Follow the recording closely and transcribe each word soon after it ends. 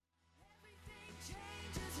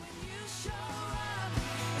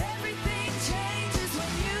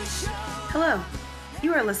Hello,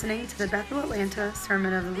 you are listening to the Bethel Atlanta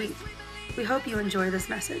Sermon of the Week. We hope you enjoy this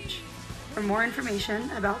message. For more information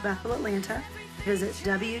about Bethel Atlanta, visit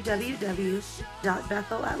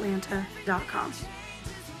www.bethelatlanta.com.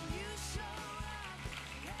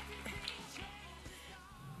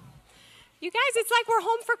 You guys, it's like we're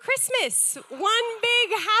home for Christmas. One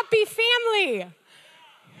big happy family.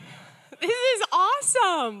 This is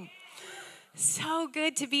awesome. So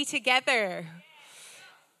good to be together.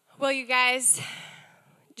 Well, you guys,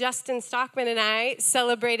 Justin Stockman and I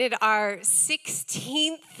celebrated our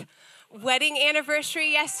 16th wedding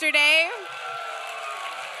anniversary yesterday.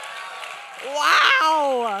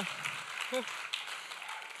 Wow.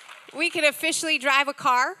 We can officially drive a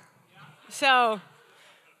car. So,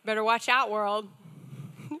 better watch out, world.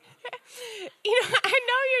 You know, I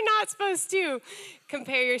know you're not supposed to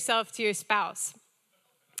compare yourself to your spouse.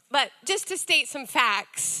 But just to state some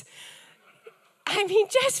facts, I mean,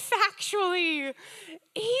 just factually,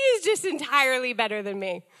 he is just entirely better than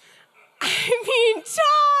me. I mean,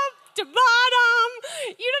 top to bottom,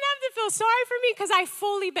 you don't have to feel sorry for me because I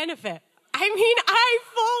fully benefit. I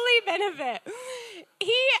fully benefit.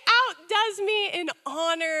 He outdoes me in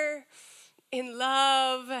honor, in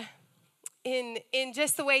love, in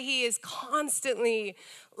just the way he is constantly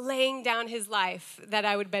laying down his life that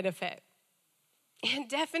I would benefit. And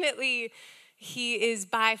definitely, he is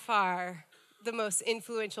by far the most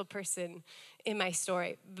influential person in my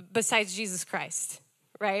story, besides Jesus Christ,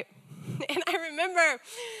 right? And I remember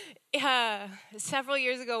several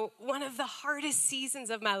years ago, one of the hardest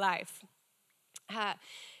seasons of my life,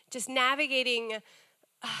 just navigating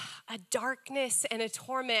a darkness and a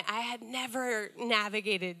torment I had never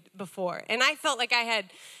navigated before. And I felt like I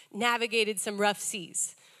had navigated some rough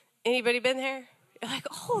seas. Anybody been there? You're like,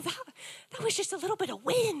 oh, that was just a little bit of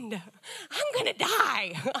wind. I'm going to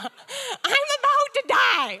die. I'm about to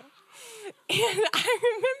die. And I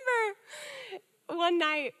remember one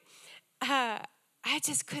night, I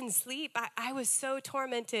just couldn't sleep. I was so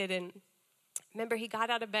tormented. And I remember he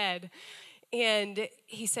got out of bed and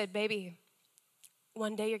he said, baby,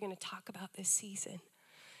 one day you're going to talk about this season.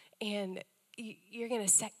 And you're going to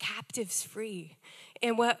set captives free.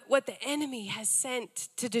 And what the enemy has sent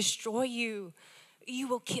to destroy you, you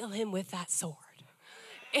will kill him with that sword.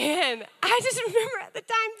 And I just remember at the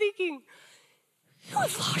time thinking, you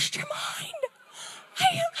have lost your mind. I'm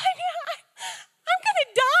going to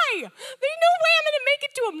die. There's no way I'm going to make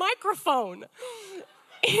it to a microphone.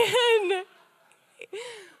 And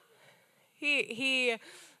he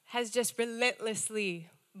has just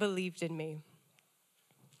relentlessly believed in me.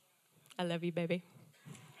 I love you, baby.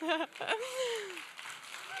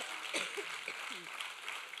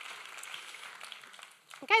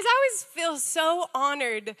 Guys, I always feel so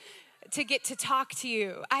honored to get to talk to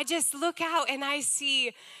you. I just look out and I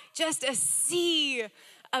see just a sea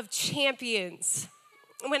of champions.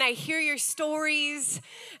 When I hear your stories,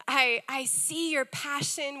 I see your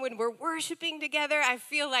passion. When we're worshiping together, I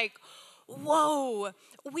feel like, whoa,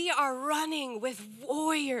 we are running with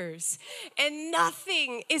warriors, and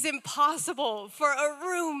nothing is impossible for a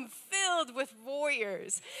room filled with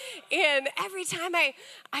warriors. And every time I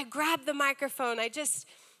grab the microphone, I just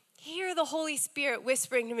hear the Holy Spirit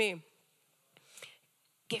whispering to me,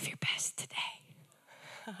 give your best today.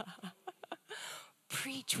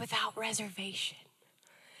 Preach without reservation.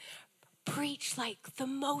 Preach like the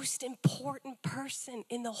most important person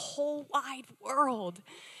in the whole wide world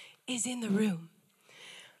is in the room,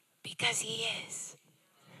 because he is,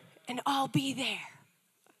 and I'll be there.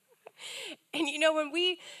 And you know, when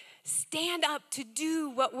we stand up to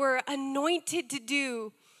do what we're anointed to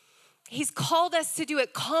do, he's called us to do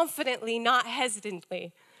it confidently, not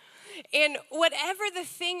hesitantly. And whatever the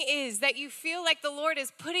thing is that you feel like the Lord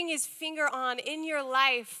is putting his finger on in your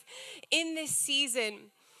life in this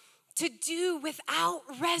season, to do without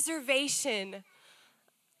reservation,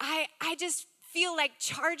 I just feel like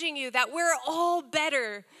charging you that we're all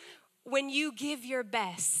better when you give your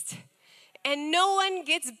best. And no one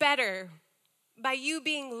gets better by you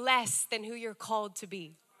being less than who you're called to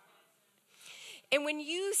be. And when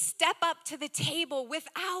you step up to the table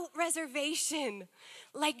without reservation,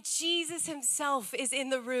 like Jesus himself is in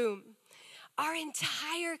the room, our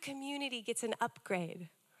entire community gets an upgrade.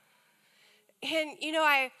 And you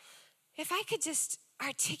know, if I could just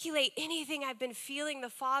articulate anything I've been feeling the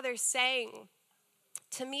Father saying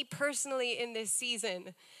to me personally in this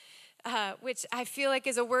season, which I feel like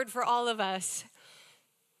is a word for all of us,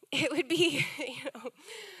 it would be,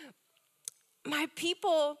 my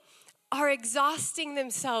people are exhausting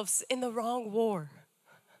themselves in the wrong war.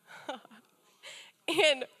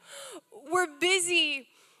 And we're busy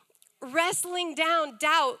wrestling down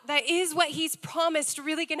doubt that is what he's promised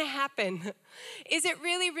really going to happen? Is it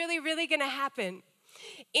really, really, really going to happen?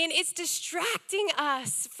 And it's distracting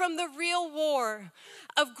us from the real war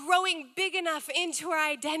of growing big enough into our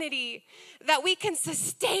identity that we can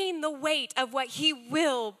sustain the weight of what he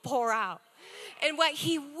will pour out and what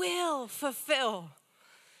he will fulfill.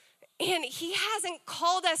 And he hasn't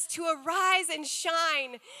called us to arise and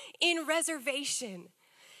shine in reservation.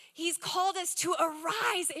 He's called us to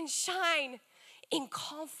arise and shine in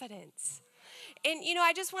confidence. And,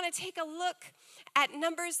 I just want to take a look at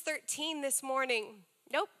Numbers 13 this morning.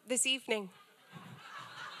 Nope, this evening.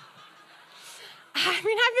 I've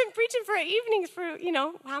been preaching for evenings for,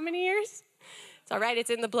 how many years? It's all right, it's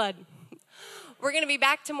in the blood. We're going to be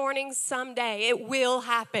back to mornings someday. It will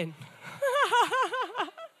happen.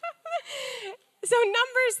 So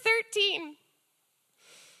Numbers 13.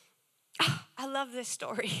 I love this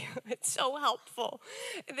story. It's so helpful.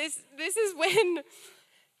 This is when,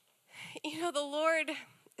 the Lord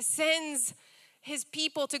sends his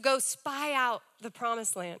people to go spy out the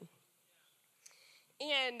promised land.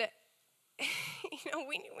 And,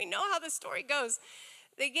 we know how the story goes.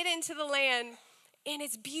 They get into the land, and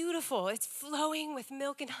it's beautiful. It's flowing with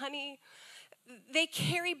milk and honey. They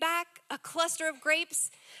carry back a cluster of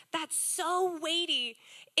grapes that's so weighty,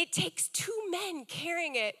 it takes 2 men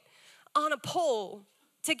carrying it on a pole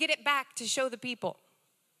to get it back to show the people.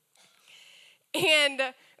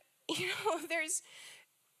 And,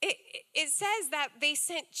 it says that they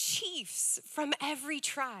sent chiefs from every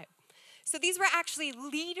tribe. So these were actually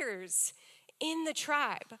leaders in the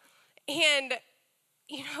tribe. And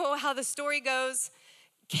you know how the story goes,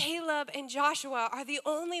 Caleb and Joshua are the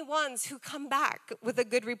only ones who come back with a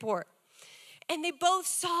good report. And they both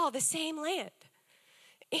saw the same land.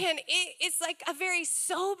 And it's like a very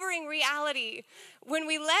sobering reality when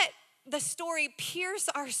we let the story pierce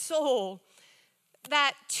our soul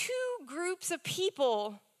that 2 groups of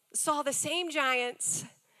people saw the same giants,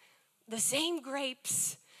 the same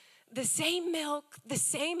grapes, the same milk, the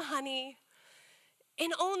same honey,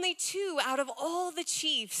 and only 2 out of all the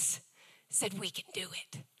chiefs said, we can do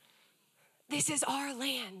it. This is our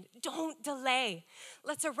land. Don't delay.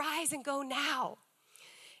 Let's arise and go now.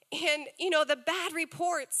 And, the bad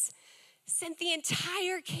reports sent the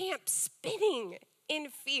entire camp spinning in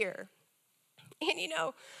fear. And,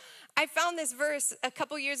 I found this verse a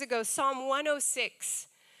couple years ago, Psalm 106,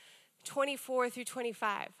 24 through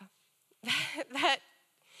 25. That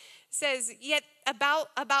says, yet about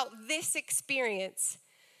this experience,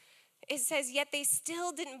 it says, yet they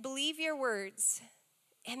still didn't believe your words,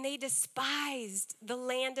 and they despised the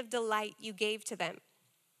land of delight you gave to them.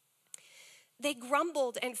 They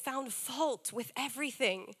grumbled and found fault with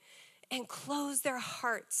everything and closed their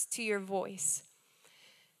hearts to your voice.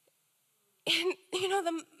 And,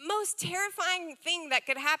 the most terrifying thing that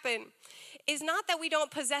could happen is not that we don't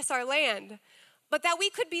possess our land, but that we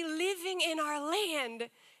could be living in our land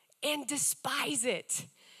and despise it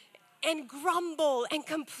and grumble and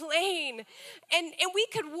complain. And we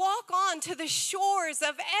could walk on to the shores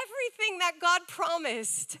of everything that God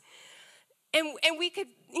promised. And we could,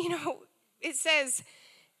 it says,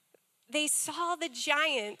 they saw the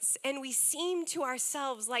giants and we seemed to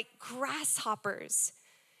ourselves like grasshoppers,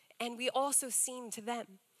 and we also seemed to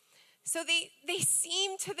them. So they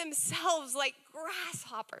seemed to themselves like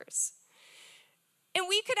grasshoppers. And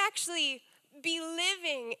we could actually be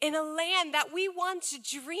living in a land that we once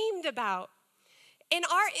dreamed about. And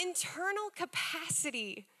our internal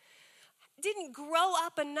capacity didn't grow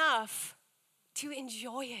up enough to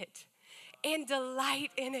enjoy it and delight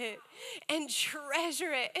in it and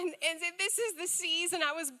treasure it and say, this is the season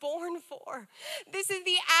I was born for. This is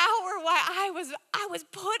the hour why I was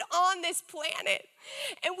put on this planet.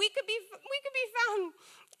 And we could be found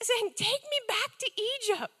saying, take me back to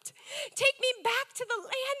Egypt. Take me back to the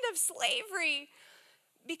land of slavery,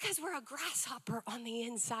 because we're a grasshopper on the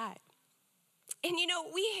inside. And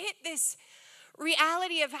we hit this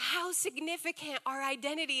reality of how significant our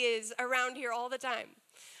identity is around here all the time.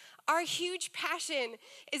 Our huge passion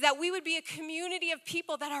is that we would be a community of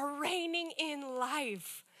people that are reigning in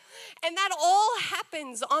life. And that all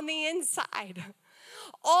happens on the inside.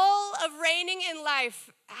 All of reigning in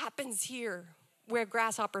life happens here where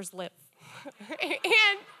grasshoppers live. And,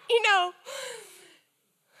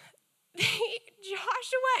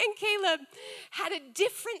 Joshua and Caleb had a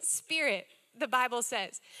different spirit, the Bible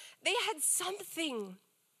says. They had something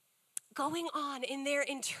going on in their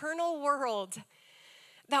internal world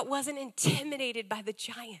that wasn't intimidated by the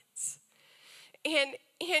giants. And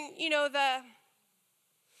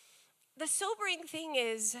the sobering thing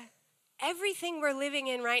is, everything we're living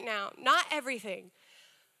in right now, not everything,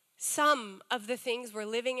 some of the things we're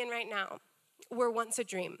living in right now were once a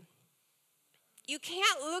dream. You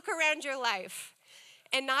can't look around your life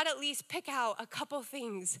and not at least pick out a couple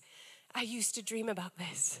things. I used to dream about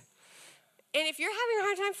this. And if you're having a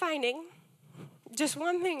hard time finding just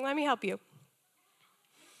one thing, let me help you.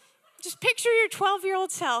 Just picture your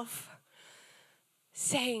 12-year-old self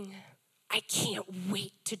saying, I can't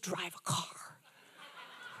wait to drive a car.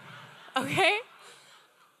 Okay?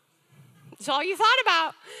 It's all you thought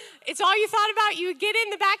about. It's all you thought about. You would get in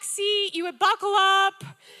the back seat, you would buckle up,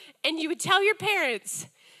 and you would tell your parents,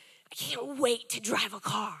 I can't wait to drive a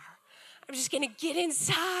car. I'm just gonna get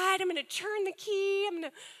inside, I'm gonna turn the key, I'm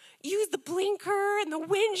gonna use the blinker and the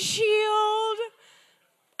windshield.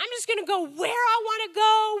 I'm just gonna go where I wanna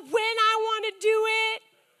go, when I wanna do it.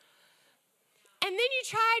 And then you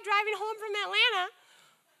try driving home from Atlanta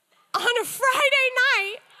on a Friday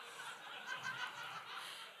night,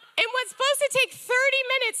 and what's supposed to take 30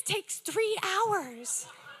 minutes takes 3 hours.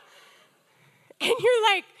 And you're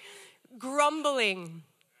like grumbling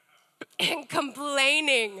and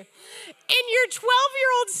complaining. And your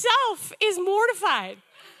 12-year-old self is mortified.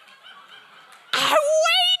 I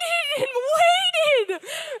waited and waited.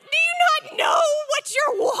 Do you not know what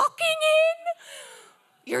you're walking in?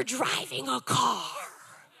 You're driving a car.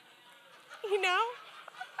 You know?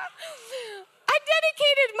 I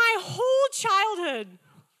dedicated my whole childhood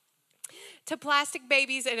to plastic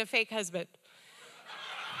babies and a fake husband.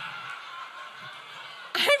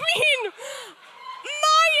 I mean,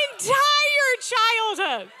 my entire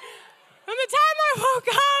childhood. From the time I woke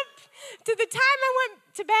up to the time I went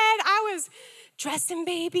to bed, I was dressing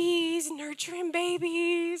babies, nurturing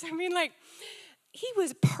babies. I mean, like, he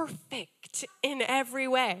was perfect in every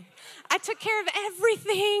way. I took care of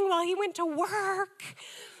everything while he went to work.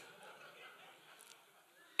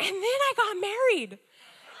 And then I got married.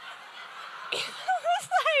 It was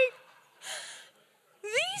like,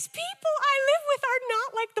 these people I live with are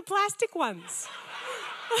not like the plastic ones.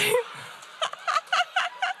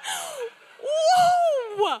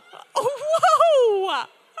 Whoa! Whoa!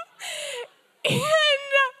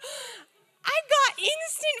 And I got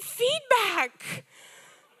instant feedback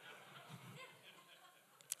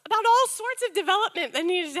about all sorts of development that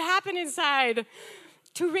needed to happen inside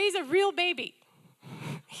to raise a real baby.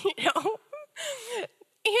 You know?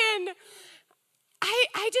 And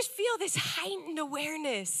I just feel this heightened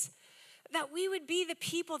awareness that we would be the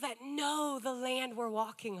people that know the land we're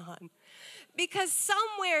walking on. Because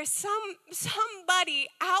somewhere, somebody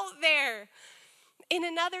out there in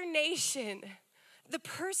another nation, the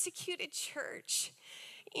persecuted church,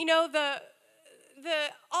 you know,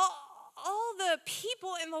 all the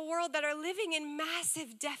people in the world that are living in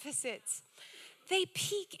massive deficits, they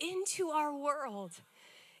peek into our world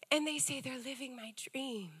and they say, they're living my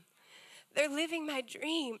dream. They're living my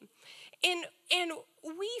dream. And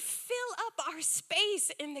we fill up our space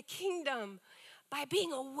in the kingdom by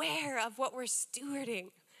being aware of what we're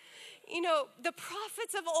stewarding. You know, the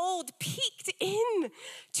prophets of old peeked in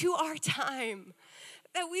to our time,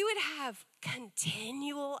 that we would have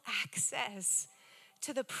continual access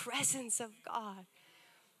to the presence of God.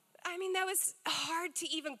 I mean, that was hard to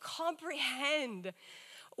even comprehend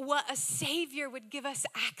what a Savior would give us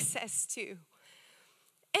access to.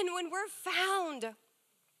 And when we're found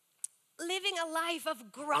living a life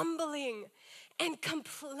of grumbling and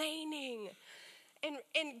complaining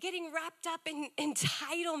and getting wrapped up in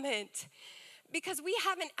entitlement because we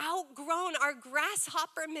haven't outgrown our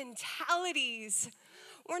grasshopper mentalities,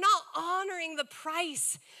 we're not honoring the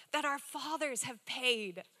price that our fathers have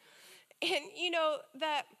paid. And you know,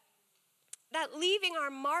 that leaving our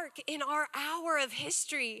mark in our hour of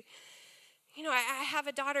history. You know, I have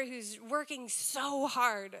a daughter who's working so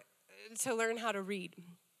hard to learn how to read.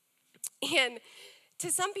 And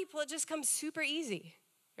to some people, it just comes super easy.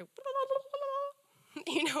 You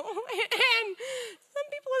know, and some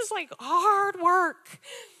people it's like hard work.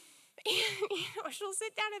 And, you know, she'll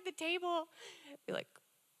sit down at the table, be like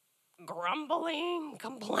grumbling,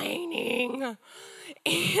 complaining. And,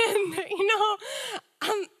 you know,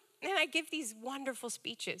 and I give these wonderful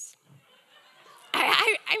speeches.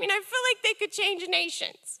 I mean, I feel like they could change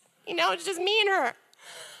nations. You know, it's just me and her.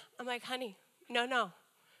 I'm like, honey, no.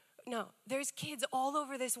 There's kids all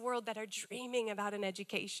over this world that are dreaming about an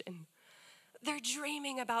education. They're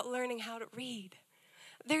dreaming about learning how to read.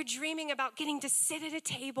 They're dreaming about getting to sit at a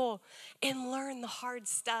table and learn the hard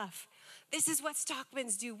stuff. This is what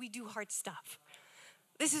Stockmans do. We do hard stuff.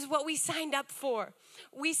 This is what we signed up for.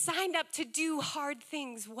 We signed up to do hard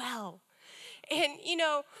things well. And, you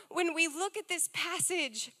know, when we look at this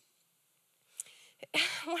passage,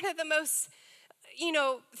 one of the most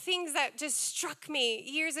things that just struck me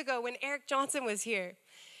years ago when Eric Johnson was here.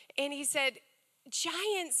 And he said,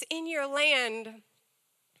 giants in your land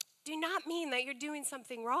do not mean that you're doing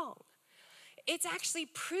something wrong. It's actually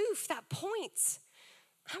proof that points,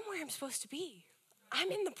 I'm where I'm supposed to be.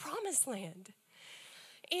 I'm in the promised land.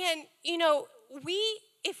 And,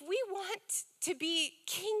 if we want to be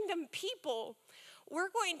kingdom people, we're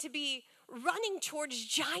going to be running towards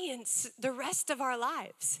giants the rest of our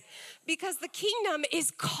lives because the kingdom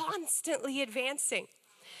is constantly advancing.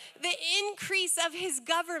 The increase of his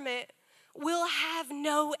government will have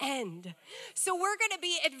no end. So we're going to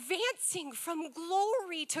be advancing from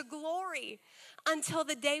glory to glory until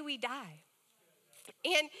the day we die.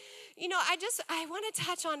 And, I want to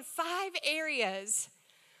touch on 5 areas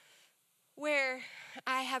where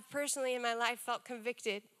I have personally in my life felt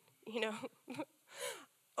convicted,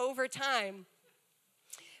 over time,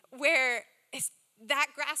 where that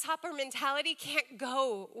grasshopper mentality can't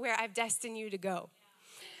go where I've destined you to go.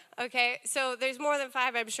 Okay, so there's more than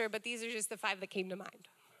 5, I'm sure, but these are just the 5 that came to mind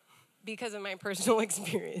because of my personal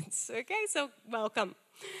experience. Okay, so welcome.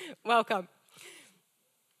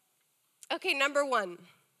 Okay, number 1.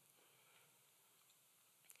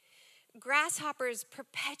 Grasshoppers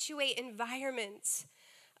perpetuate environments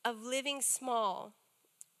of living small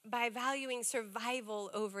by valuing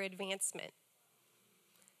survival over advancement.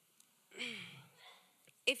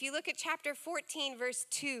 If you look at chapter 14, verse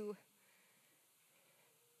 2,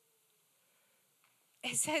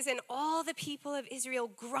 it says, and all the people of Israel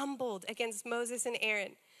grumbled against Moses and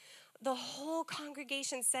Aaron. The whole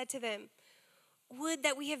congregation said to them, would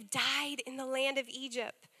that we have died in the land of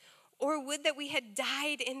Egypt, or would that we had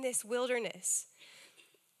died in this wilderness.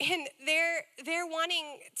 And they're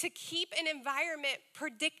wanting to keep an environment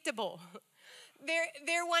predictable.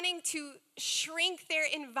 They're wanting to shrink their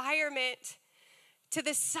environment to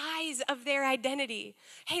the size of their identity.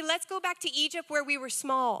 Hey, let's go back to Egypt where we were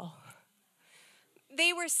small.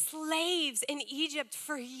 They were slaves in Egypt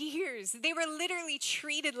for years. They were literally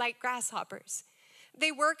treated like grasshoppers.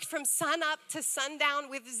 They worked from sun up to sundown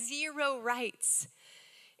with 0 rights.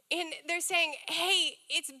 And they're saying, hey,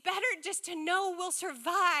 it's better just to know we'll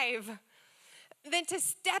survive than to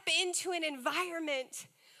step into an environment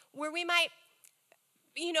where we might,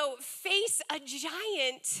 face a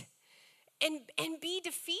giant and be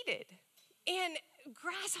defeated. And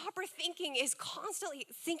grasshopper thinking is constantly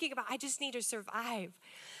thinking about, I just need to survive.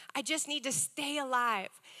 I just need to stay alive.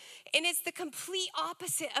 And it's the complete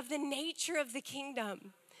opposite of the nature of the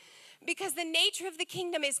kingdom. Because the nature of the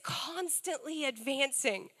kingdom is constantly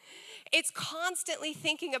advancing. It's constantly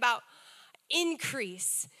thinking about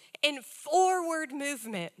increase and forward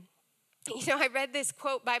movement. I read this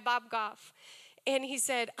quote by Bob Goff, and he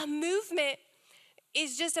said, a movement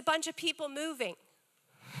is just a bunch of people moving.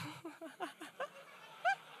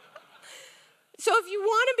 So if you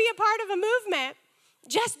want to be a part of a movement,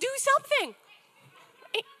 just do something.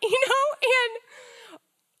 And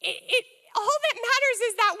all that matters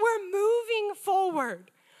is that we're moving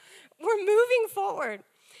forward. We're moving forward.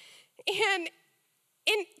 And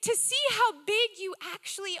to see how big you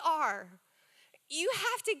actually are, you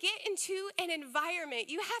have to get into an environment.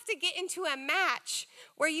 You have to get into a match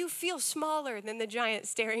where you feel smaller than the giant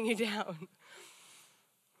staring you down.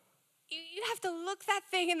 You have to look that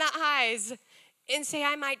thing in the eyes and say,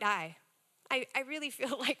 I might die. I really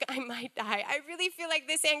feel like I might die. I really feel like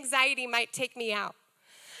this anxiety might take me out.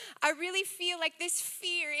 I really feel like this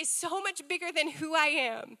fear is so much bigger than who I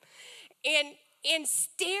am. And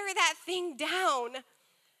stare that thing down.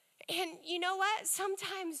 And you know what?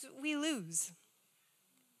 Sometimes we lose.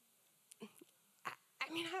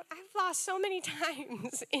 I've lost so many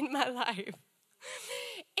times in my life.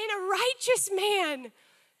 And a righteous man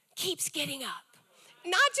keeps getting up.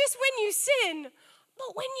 Not just when you sin,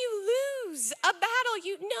 but when you lose a battle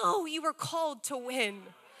you know you were called to win.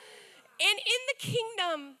 And in the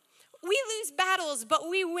kingdom, we lose battles, but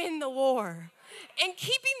we win the war. And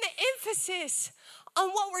keeping the emphasis on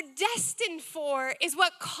what we're destined for is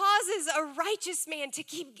what causes a righteous man to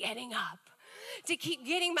keep getting up. To keep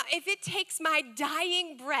getting if it takes my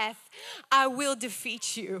dying breath, I will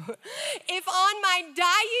defeat you. If on my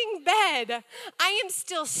dying bed, I am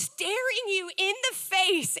still staring you in the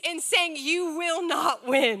face and saying you will not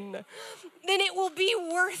win, then it will be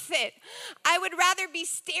worth it. I would rather be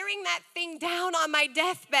staring that thing down on my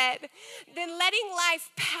deathbed than letting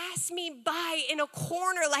life pass me by in a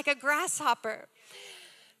corner like a grasshopper.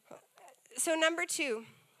 So number 2.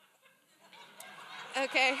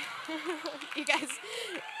 Okay, you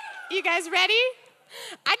guys ready?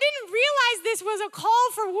 I didn't realize this was a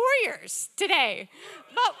call for warriors today,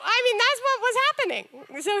 but that's what was happening.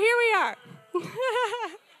 So here we are.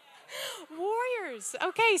 Warriors.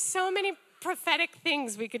 Okay, so many prophetic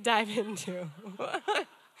things we could dive into.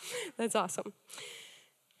 That's awesome.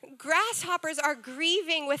 Grasshoppers are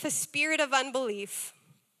grieving with a spirit of unbelief.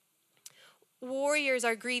 Warriors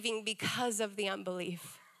are grieving because of the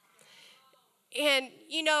unbelief. And,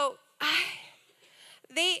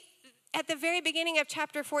 at the very beginning of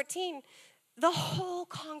chapter 14, the whole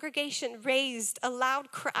congregation raised a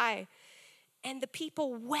loud cry, and the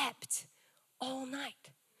people wept all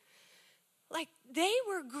night. Like they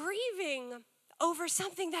were grieving over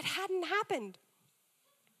something that hadn't happened.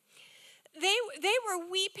 They were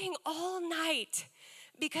weeping all night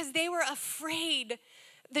because they were afraid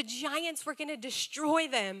the giants were going to destroy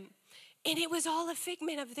them. And it was all a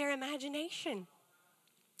figment of their imagination.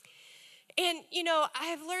 And,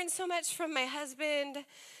 I've learned so much from my husband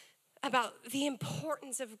about the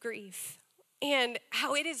importance of grief and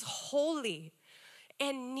how it is holy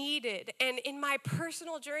and needed. And in my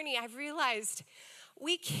personal journey, I've realized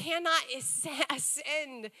we cannot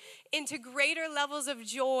ascend into greater levels of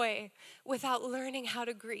joy without learning how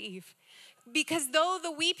to grieve. Because though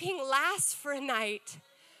the weeping lasts for a night,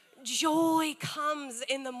 joy comes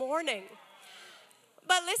in the morning.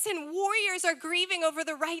 But listen, warriors are grieving over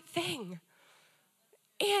the right thing.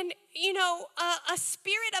 And, a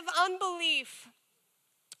spirit of unbelief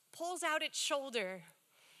pulls out its shoulder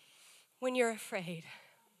when you're afraid.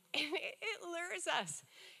 And it lures us.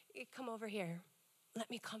 Come over here. Let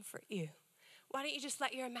me comfort you. Why don't you just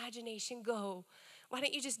let your imagination go? Why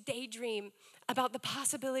don't you just daydream about the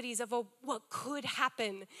possibilities of what could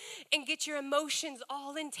happen and get your emotions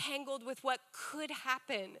all entangled with what could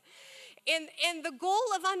happen? And the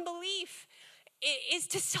goal of unbelief is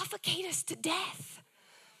to suffocate us to death.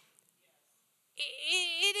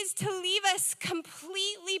 It is to leave us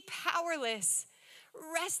completely powerless,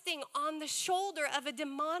 resting on the shoulder of a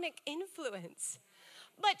demonic influence.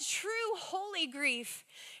 But true holy grief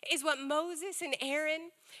is what Moses and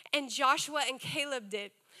Aaron and Joshua and Caleb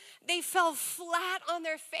did. They fell flat on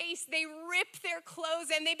their face, they ripped their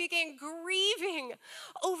clothes, and they began grieving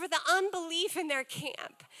over the unbelief in their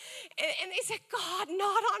camp. And they said, God,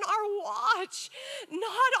 not on our watch, not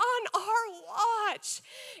on our watch.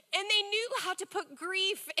 And they knew how to put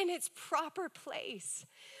grief in its proper place.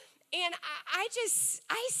 And I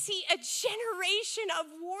see a generation of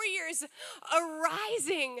warriors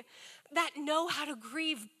arising that know how to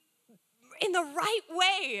grieve in the right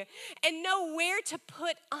way and know where to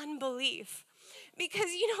put unbelief. Because,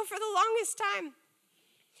 for the longest time,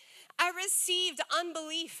 I received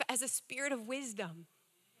unbelief as a spirit of wisdom.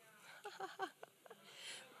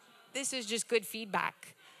 This is just good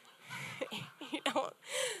feedback.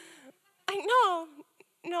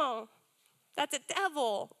 No. That's a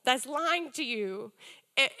devil that's lying to you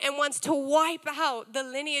and wants to wipe out the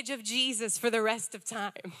lineage of Jesus for the rest of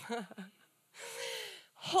time.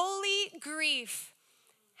 Holy grief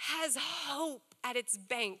has hope at its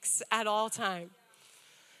banks at all time.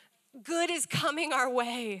 Good is coming our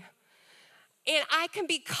way. And I can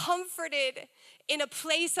be comforted in a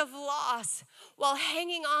place of loss while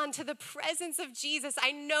hanging on to the presence of Jesus.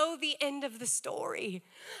 I know the end of the story.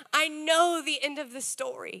 I know the end of the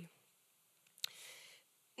story.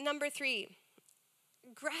 Number 3,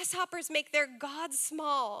 grasshoppers make their God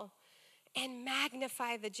small and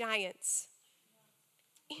magnify the giants.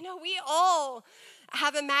 We all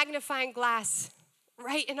have a magnifying glass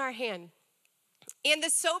right in our hand. And the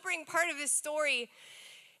sobering part of this story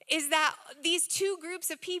is that these two groups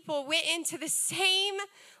of people went into the same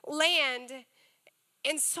land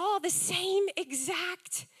and saw the same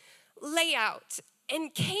exact layout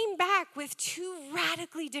and came back with two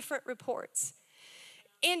radically different reports.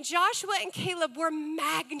 And Joshua and Caleb were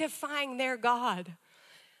magnifying their God.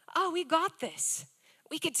 Oh, we got this.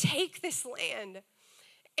 We could take this land.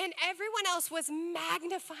 And everyone else was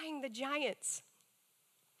magnifying the giants.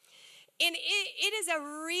 And it is a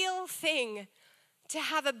real thing to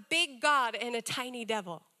have a big God and a tiny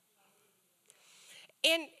devil.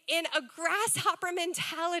 And a grasshopper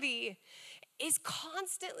mentality is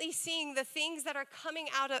constantly seeing the things that are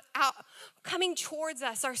coming towards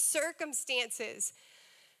us, our circumstances,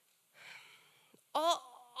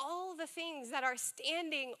 all the things that are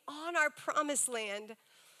standing on our promised land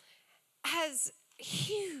as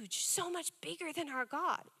huge, so much bigger than our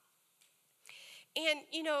God. And,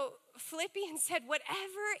 Philippians said,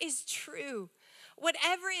 whatever is true,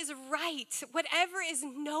 whatever is right, whatever is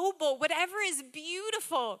noble, whatever is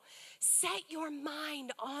beautiful, set your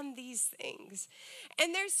mind on these things.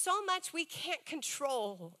 And there's so much we can't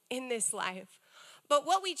control in this life. But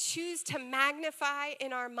what we choose to magnify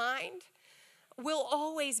in our mind will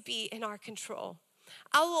always be in our control.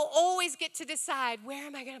 I will always get to decide, where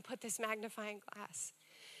am I going to put this magnifying glass?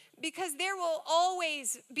 Because there will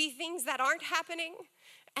always be things that aren't happening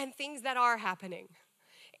and things that are happening.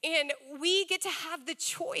 And we get to have the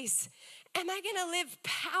choice. Am I going to live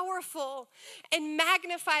powerful and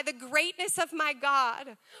magnify the greatness of my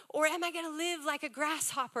God? Or am I going to live like a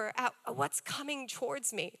grasshopper at what's coming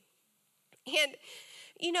towards me? And,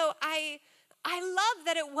 I love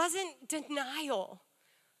that it wasn't denial.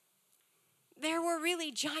 There were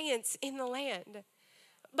really giants in the land,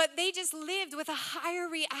 but they just lived with a higher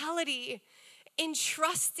reality in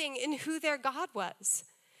trusting in who their God was.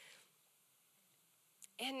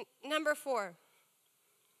 And number 4,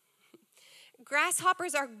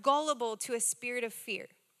 grasshoppers are gullible to a spirit of fear.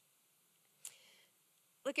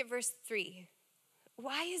 Look at verse 3.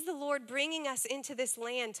 Why is the Lord bringing us into this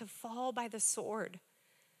land to fall by the sword?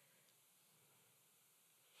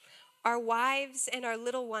 Our wives and our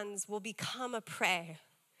little ones will become a prey.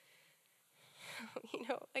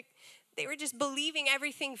 They were just believing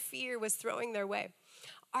everything fear was throwing their way.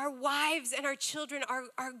 Our wives and our children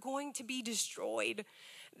are going to be destroyed.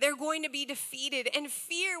 They're going to be defeated. And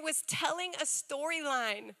fear was telling a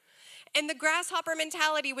storyline. And the grasshopper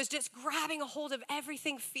mentality was just grabbing a hold of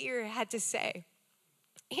everything fear had to say.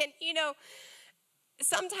 And,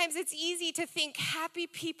 sometimes it's easy to think happy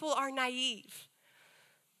people are naive.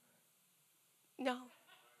 No,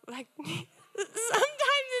 sometimes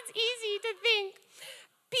it's easy to think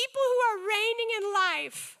people who are reigning in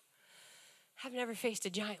life have never faced a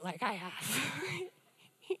giant like I have.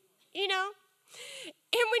 And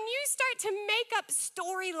when you start to make up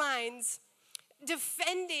storylines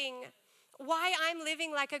defending why I'm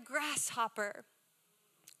living like a grasshopper,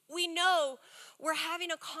 we know we're having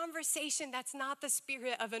a conversation that's not the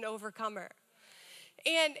spirit of an overcomer.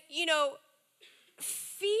 And,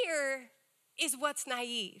 fear is what's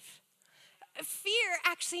naive. Fear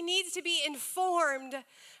actually needs to be informed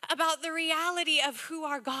about the reality of who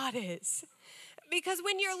our God is. Because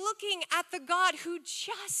when you're looking at the God who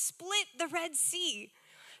just split the Red Sea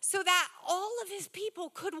so that all of his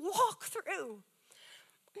people could walk through,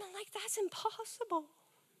 I'm like, that's impossible.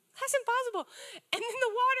 That's impossible. And then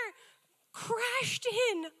the water crashed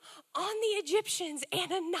in on the Egyptians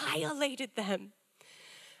and annihilated them.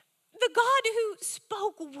 The God who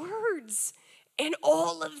spoke words and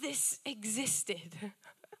all of this existed.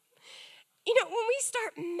 When we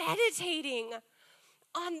start meditating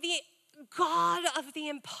on the God of the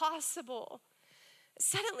impossible,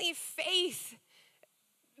 suddenly faith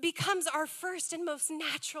becomes our first and most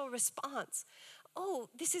natural response. Oh,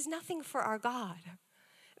 this is nothing for our God.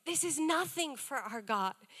 This is nothing for our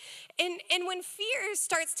God. And when fear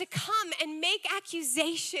starts to come and make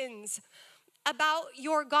accusations about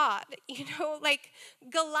your God, like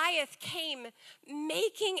Goliath came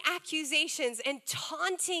making accusations and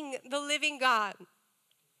taunting the living God.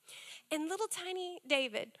 And little tiny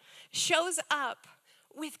David shows up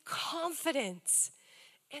with confidence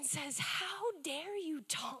and says, how dare you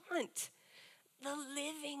taunt the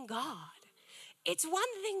living God? It's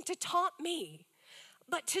one thing to taunt me,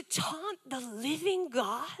 but to taunt the living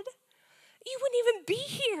God? You wouldn't even be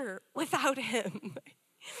here without him.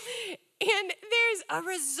 And there's a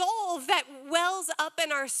resolve that wells up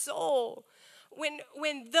in our soul when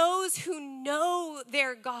those who know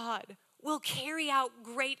their God will carry out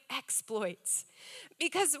great exploits,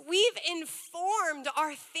 because we've informed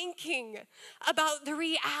our thinking about the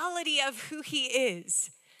reality of who he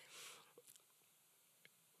is.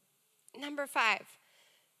 Number 5,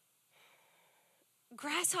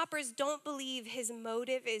 grasshoppers don't believe his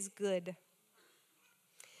motive is good.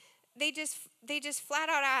 They just flat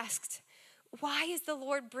out asked, why is the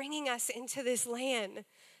Lord bringing us into this land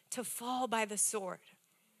to fall by the sword?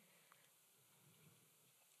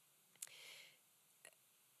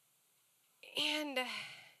 And,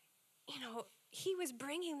 he was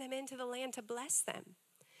bringing them into the land to bless them.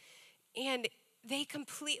 And they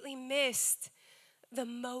completely missed the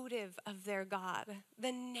motive of their God,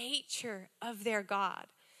 the nature of their God.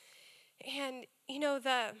 And,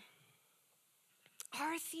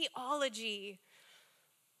 our theology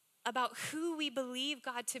about who we believe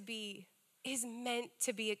God to be is meant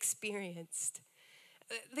to be experienced.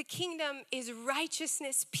 The kingdom is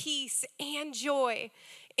righteousness, peace, and joy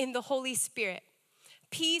in the Holy Spirit.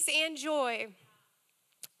 Peace and joy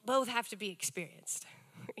both have to be experienced.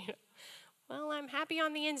 Well, I'm happy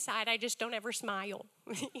on the inside, I just don't ever smile.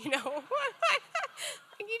 You haven't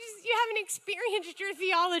experienced your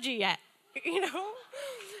theology yet,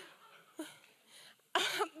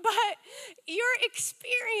 But your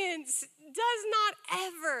experience does not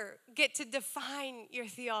ever get to define your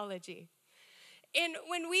theology. And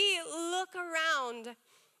when we look around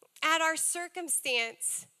at our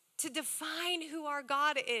circumstance to define who our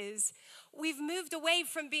God is, we've moved away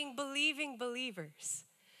from being believing believers.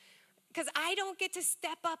 Because I don't get to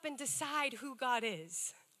step up and decide who God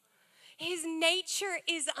is. His nature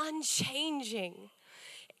is unchanging.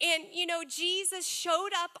 And, Jesus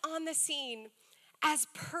showed up on the scene as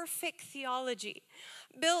perfect theology.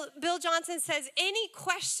 Bill Johnson says, any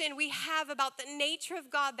question we have about the nature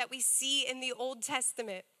of God that we see in the Old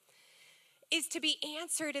Testament is to be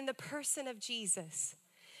answered in the person of Jesus.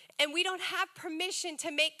 And we don't have permission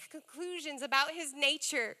to make conclusions about his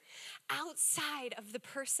nature outside of the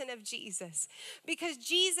person of Jesus, because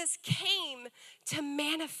Jesus came to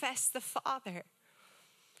manifest the Father.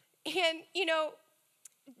 And,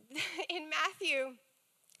 in Matthew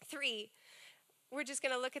 3, we're just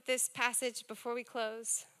going to look at this passage before we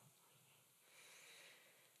close.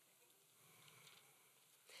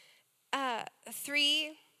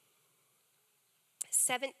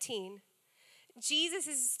 3:17. Jesus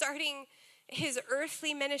is starting his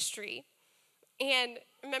earthly ministry. And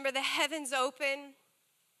remember, the heavens open.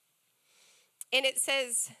 And it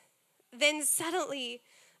says, then suddenly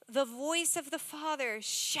the voice of the Father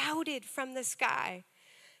shouted from the sky,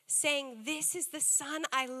 saying, this is the Son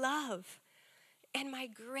I love, and my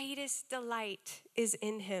greatest delight is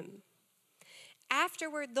in him.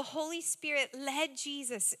 Afterward, the Holy Spirit led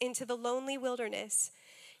Jesus into the lonely wilderness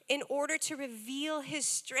in order to reveal his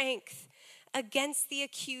strength against the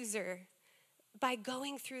accuser by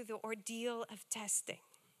going through the ordeal of testing.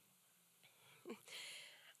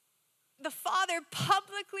 The Father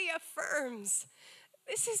publicly affirms,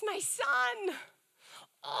 this is my Son.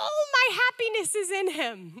 All my happiness is in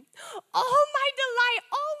him. All my delight,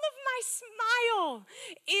 all of my smile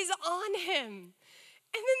is on him.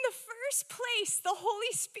 And then the first place the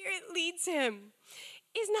Holy Spirit leads him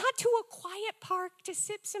is not to a quiet park to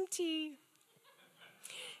sip some tea.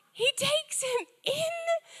 He takes him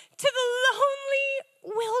into the lonely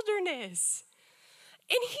wilderness.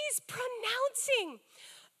 And he's pronouncing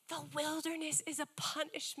the wilderness is a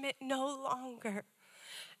punishment no longer.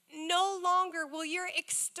 No longer will your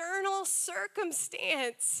external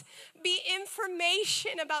circumstance be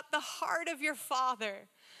information about the heart of your Father.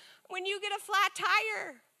 When you get a flat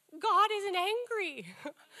tire, God isn't angry.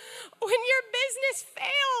 When your business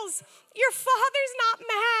fails, your Father's not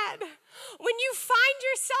mad. When you find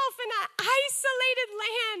yourself in an isolated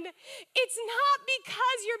land, it's not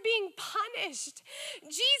because you're being punished.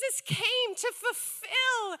 Jesus came to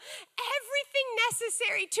fulfill everything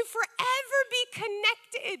necessary to forever be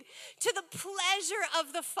connected to the pleasure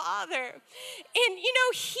of the Father. And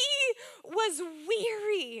he was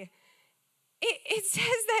weary. It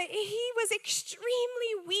says that he was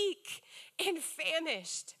extremely weak and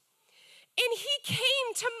famished. And he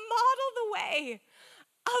came to model the way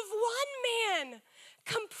of one man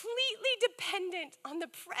completely dependent on the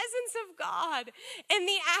presence of God and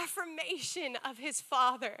the affirmation of his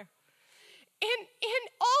Father. And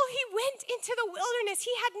all he went into the wilderness,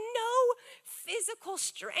 he had no physical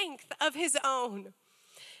strength of his own.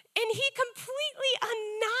 And he completely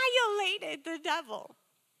annihilated the devil.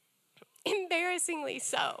 Embarrassingly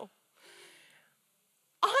so.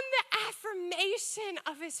 On the affirmation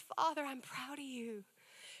of his Father, I'm proud of you.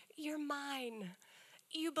 You're mine.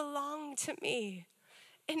 You belong to me.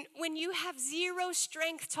 And when you have zero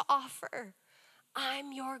strength to offer,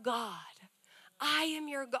 I'm your God. I am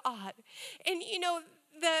your God. And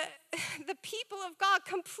the people of God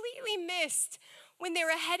completely missed when they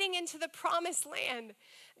were heading into the promised land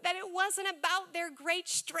that it wasn't about their great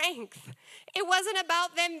strength. It wasn't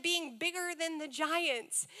about them being bigger than the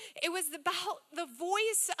giants. It was about the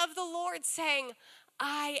voice of the Lord saying,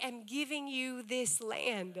 I am giving you this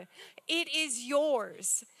land. It is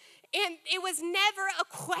yours. And it was never a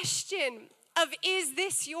question of, is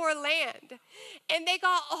this your land? And they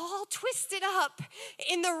got all twisted up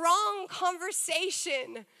in the wrong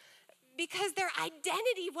conversation because their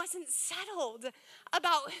identity wasn't settled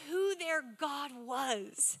about who their God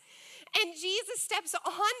was. And Jesus steps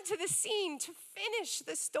onto the scene to finish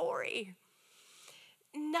the story.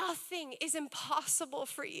 Nothing is impossible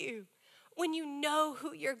for you when you know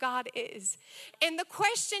who your God is. And the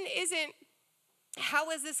question isn't,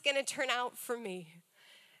 how is this going to turn out for me?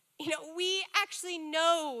 We actually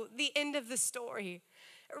know the end of the story.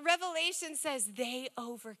 Revelation says they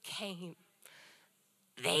overcame.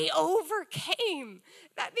 They overcame.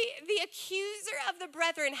 That the accuser of the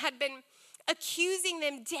brethren had been accusing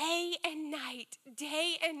them day and night,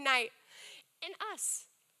 day and night. And us,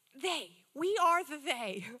 we are the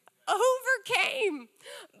they. overcame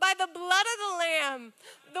by the blood of the Lamb,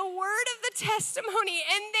 the word of the testimony,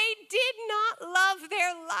 and they did not love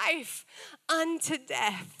their life unto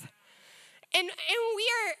death. And we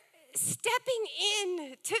are stepping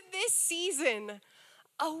into this season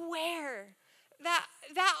aware that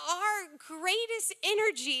our greatest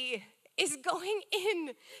energy is going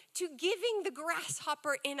in to giving the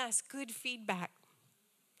grasshopper in us good feedback.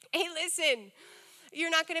 Hey, listen, you're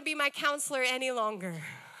not going to be my counselor any longer.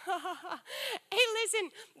 Hey, listen,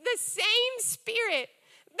 the same spirit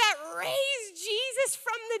that raised Jesus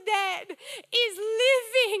from the dead is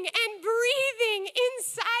living and breathing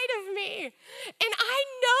inside of me. And I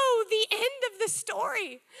know the end of the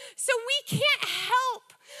story. So we can't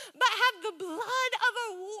help but have the blood of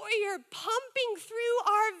a warrior pumping through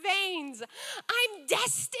our veins. I'm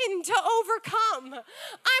destined to overcome.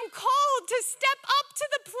 I'm called to step up to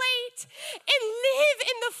the plate and live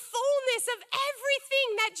in the fullness of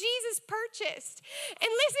everything that Jesus purchased. And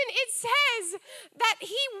listen, it says that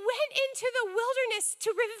he went into the wilderness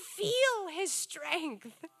to reveal his strength.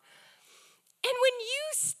 And when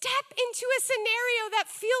you step into a scenario that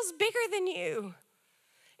feels bigger than you,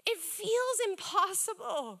 it feels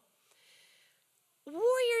impossible.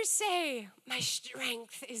 Warriors say, my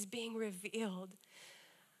strength is being revealed.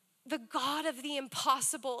 The God of the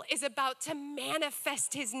impossible is about to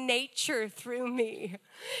manifest his nature through me.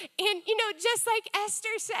 And just like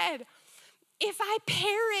Esther said, if I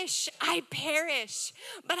perish, I perish.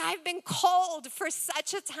 But I've been called for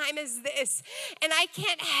such a time as this, and I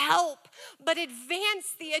can't help but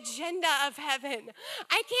advance the agenda of heaven.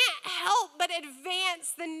 I can't help but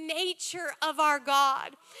advance the nature of our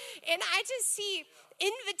God. And I just see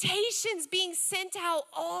invitations being sent out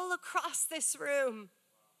all across this room,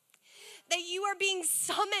 that you are being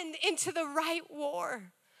summoned into the right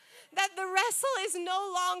war, that the wrestle is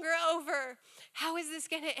no longer over. How is this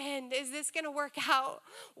going to end? Is this going to work out?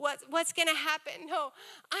 What's going to happen? No,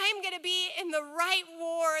 I'm going to be in the right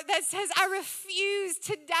war that says I refuse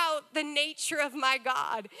to doubt the nature of my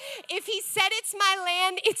God. If he said it's my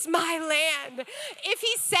land, it's my land. If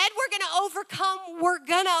he said we're going to overcome, we're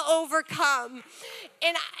going to overcome.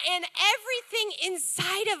 And everything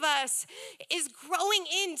inside of us is growing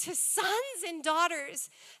into sons and daughters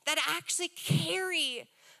that actually carry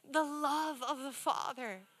the love of the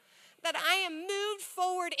Father. That I am moved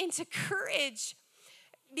forward into courage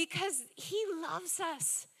because he loves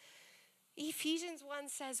us. Ephesians 1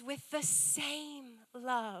 says, with the same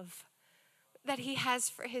love that he has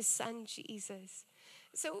for his son Jesus.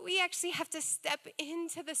 So we actually have to step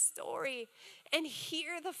into the story and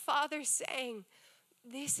hear the Father saying,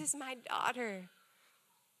 this is my daughter,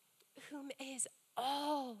 whom is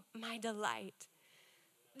all my delight.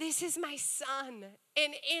 This is my son.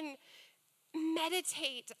 And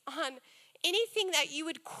meditate on anything that you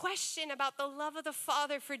would question about the love of the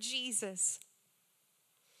Father for Jesus.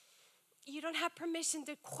 You don't have permission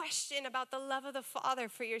to question about the love of the Father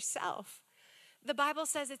for yourself. The Bible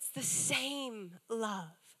says it's the same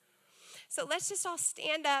love. So let's just all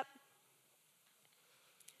stand up.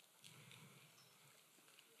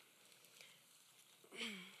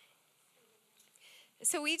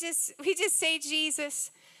 So we just say,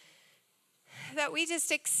 Jesus, that we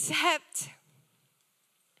just accept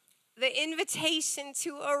the invitation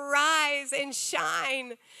to arise and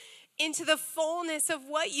shine into the fullness of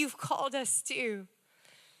what you've called us to.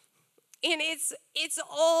 And it's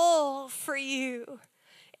all for you.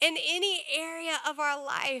 In any area of our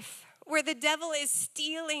life where the devil is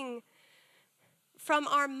stealing from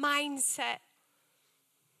our mindset,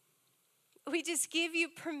 we just give you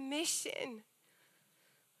permission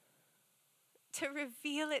to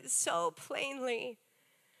reveal it so plainly.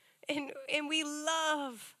 And we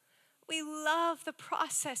love the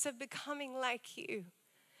process of becoming like you.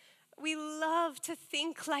 We love to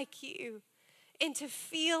think like you and to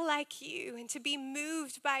feel like you and to be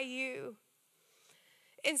moved by you.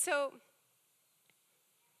 And so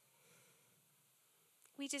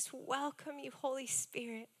we just welcome you, Holy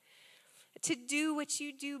Spirit, to do what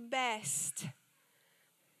you do best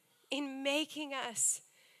in making us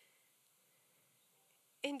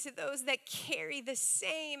into those that carry the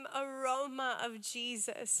same aroma of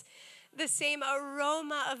Jesus, the same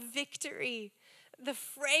aroma of victory, the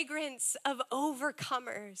fragrance of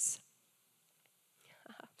overcomers.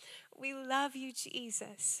 We love you,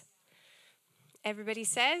 Jesus. Everybody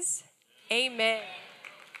says, amen.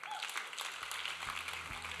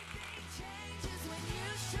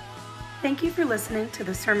 Thank you for listening to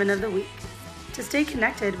the Sermon of the Week. To stay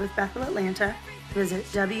connected with Bethel Atlanta, visit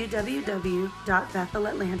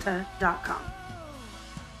www.bethelatlanta.com.